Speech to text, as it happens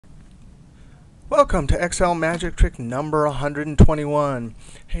Welcome to Excel Magic Trick number 121.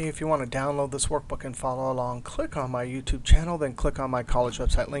 Hey, if you want to download this workbook and follow along, click on my YouTube channel, then click on my college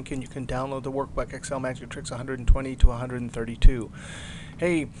website link, and you can download the workbook Excel Magic Tricks 120 to 132.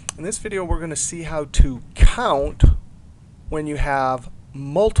 Hey, in this video we're going to see how to count when you have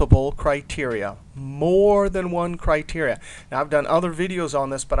multiple criteria, more than one criteria. Now I've done other videos on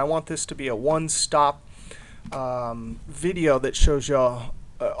this, but I want this to be a one-stop video that shows you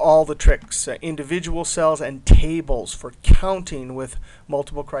all the tricks, individual cells and tables for counting with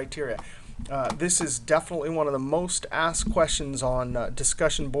multiple criteria. This is definitely one of the most asked questions on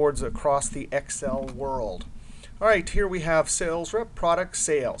discussion boards across the Excel world. All right, here we have sales rep, product,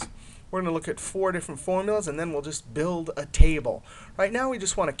 sales. We're going to look at 4 different formulas, and then we'll just build a table. Right now we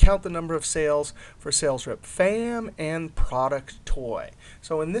just want to count the number of sales for sales rep FAM and product toy.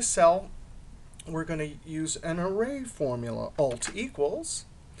 So in this cell, we're going to use an array formula, Alt equals,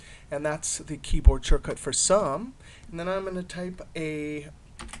 and that's the keyboard shortcut for sum. And then I'm going to type a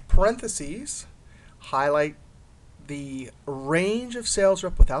parentheses, highlight the range of sales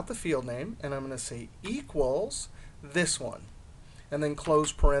rep without the field name, and I'm going to say equals this one, and then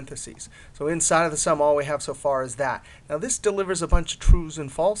close parentheses. So inside of the sum, all we have so far is that. Now this delivers a bunch of trues and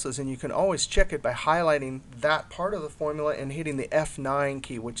falses, and you can always check it by highlighting that part of the formula and hitting the F9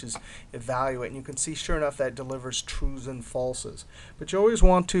 key, which is evaluate. And you can see, sure enough, that delivers trues and falses. But you always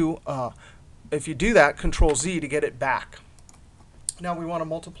want to, if you do that, Control Z to get it back. Now we want to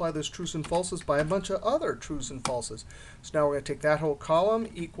multiply those trues and falses by a bunch of other trues and falses. So now we're going to take that whole column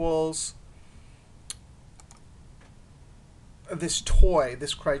equals this toy,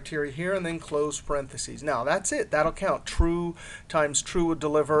 this criteria here, and then close parentheses. Now that's it. That'll count. True times true would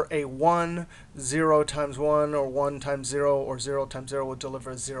deliver a 1, 0 times 1, or 1 times 0, or 0 times 0 would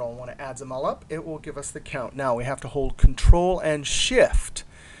deliver a 0. And when it adds them all up, it will give us the count. Now we have to hold Control and Shift,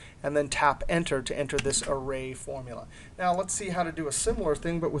 and then tap Enter to enter this array formula. Now let's see how to do a similar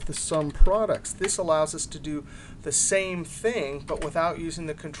thing, but with the sum products. This allows us to do the same thing, but without using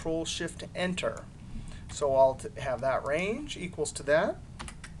the Control Shift Enter. So I'll have that range equals to that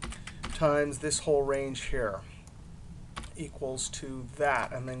times this whole range here equals to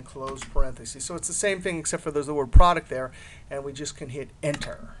that, and then close parentheses. So it's the same thing except for there's the word product there, and we just can hit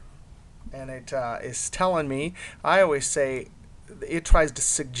Enter. And it is telling me, I always say, it tries to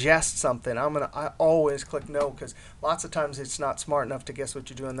suggest something. I always click no, because lots of times it's not smart enough to guess what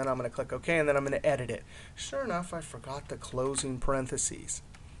you do, and then I'm going to click OK, and then I'm going to edit it. Sure enough, I forgot the closing parentheses.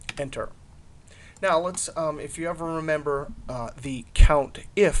 Enter. Now let's, if you ever remember the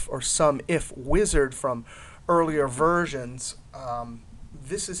COUNTIF or SUMIF wizard from earlier versions,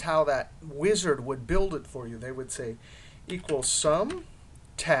 this is how that wizard would build it for you. They would say equals sum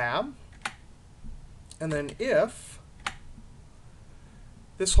tab, and then if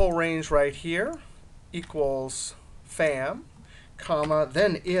this whole range right here equals FAM, comma,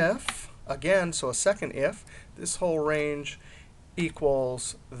 then if, again, so a second if, this whole range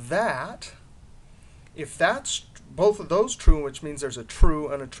equals that. If that's both of those true, which means there's a true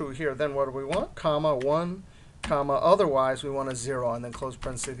and a true here, then what do we want? Comma, 1, comma, otherwise we want a 0, and then close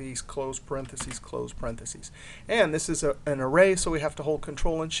parentheses, close parentheses, close parentheses. And this is an array, so we have to hold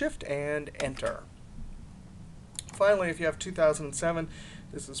Control and Shift and Enter. Finally, if you have 2007,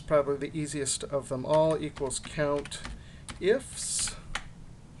 this is probably the easiest of them all, equals COUNTIFS.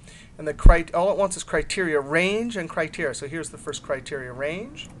 And all it wants is criteria, range, and criteria. So here's the first criteria,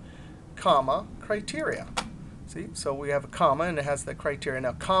 range, comma, criteria. See, so we have a comma, and it has the criteria.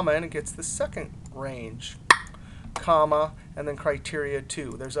 Now, comma, and it gets the second range, comma, and then criteria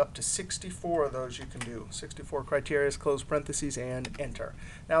 2. There's up to 64 of those you can do. 64 criteria, close parentheses, and Enter.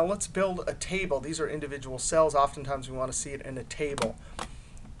 Now, let's build a table. These are individual cells. Oftentimes, we want to see it in a table.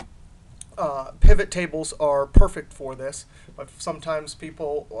 Pivot tables are perfect for this, but sometimes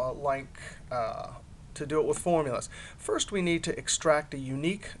people like to do it with formulas. First, we need to extract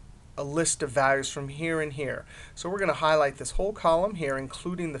a list of values from here and here. So we're going to highlight this whole column here,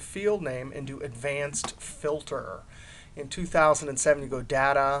 including the field name, and do Advanced Filter. In 2007, you go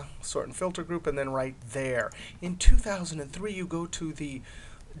Data, Sort and Filter Group, and then right there. In 2003, you go to the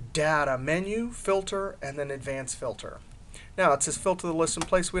Data menu, Filter, and then Advanced Filter. Now, it says filter the list in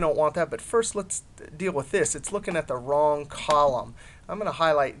place. We don't want that. But first, let's deal with this. It's looking at the wrong column. I'm going to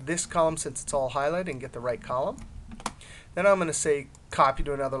highlight this column since it's all highlighted and get the right column. Then I'm going to say copy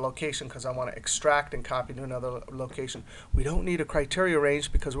to another location because I want to extract and copy to another location. We don't need a criteria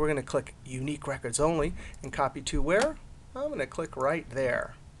range because we're going to click Unique Records Only and copy to where? I'm going to click right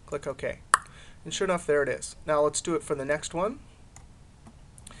there. Click OK. And sure enough, there it is. Now let's do it for the next one.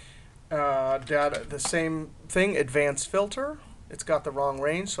 Data, the same thing, Advanced Filter. It's got the wrong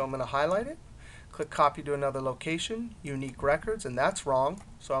range, so I'm going to highlight it. Click copy to another location, unique records, and that's wrong.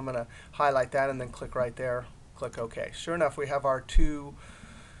 So I'm going to highlight that and then click right there, click OK. Sure enough, we have our two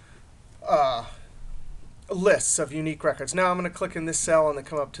lists of unique records. Now I'm going to click in this cell and then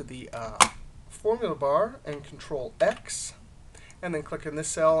come up to the formula bar and Control X. And then click in this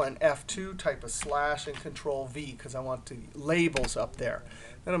cell and F2, type a slash and Control V because I want the labels up there.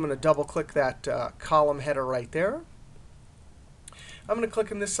 Then I'm going to double click that column header right there. I'm going to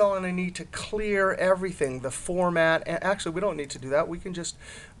click in this cell and I need to clear everything, the format. And actually, we don't need to do that. We can just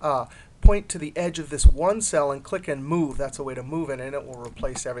point to the edge of this one cell and click and move. That's a way to move it, and it will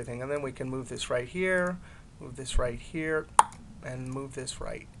replace everything. And then we can move this right here, move this right here, and move this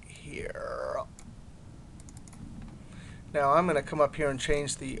right here. Now I'm going to come up here and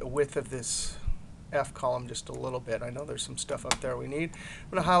change the width of this F column just a little bit. I know there's some stuff up there we need. I'm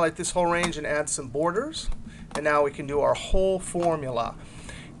going to highlight this whole range and add some borders. And now we can do our whole formula.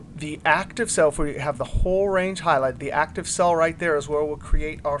 The active cell, if we have the whole range highlighted, the active cell right there is where we'll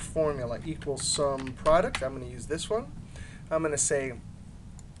create our formula. Equals SUMPRODUCT. I'm going to use this one. I'm going to say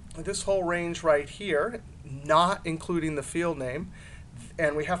this whole range right here, not including the field name.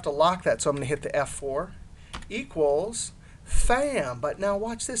 And we have to lock that, so I'm going to hit the F4 equals FAM. But now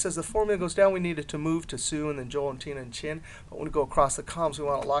watch this. As the formula goes down, we need it to move to Sue and then Joel and Tina and Chin. But when we go across the columns, we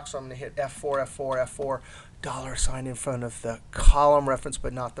want it locked, so I'm going to hit F4, F4, F4, $sign in front of the column reference,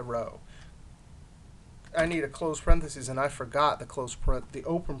 but not the row. I need a close parentheses, and I forgot the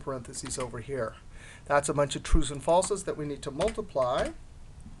open parentheses over here. That's a bunch of trues and falses that we need to multiply.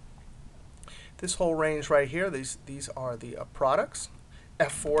 This whole range right here, these are the products.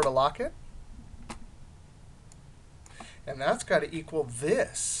 F4 to lock it. And that's got to equal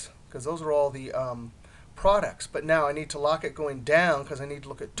this, because those are all the products. But now I need to lock it going down, because I need to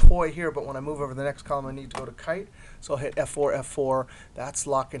look at toy here. But when I move over to the next column, I need to go to kite. So I'll hit F4, F4. That's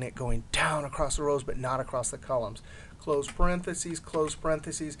locking it going down across the rows, but not across the columns. Close parentheses, close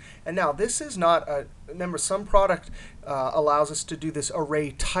parentheses. And now this is not a, remember, SUMPRODUCT allows us to do this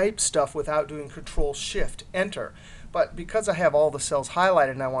array type stuff without doing Control-Shift-Enter. But because I have all the cells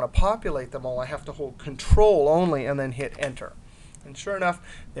highlighted and I want to populate them all, I have to hold Control only and then hit Enter. And sure enough,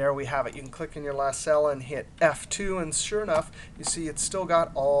 there we have it. You can click in your last cell and hit F2. And sure enough, you see it's still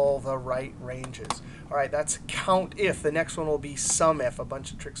got all the right ranges. All right, that's COUNTIF. The next one will be SUMIF, a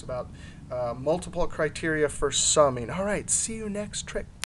bunch of tricks about multiple criteria for summing. All right, see you next trick.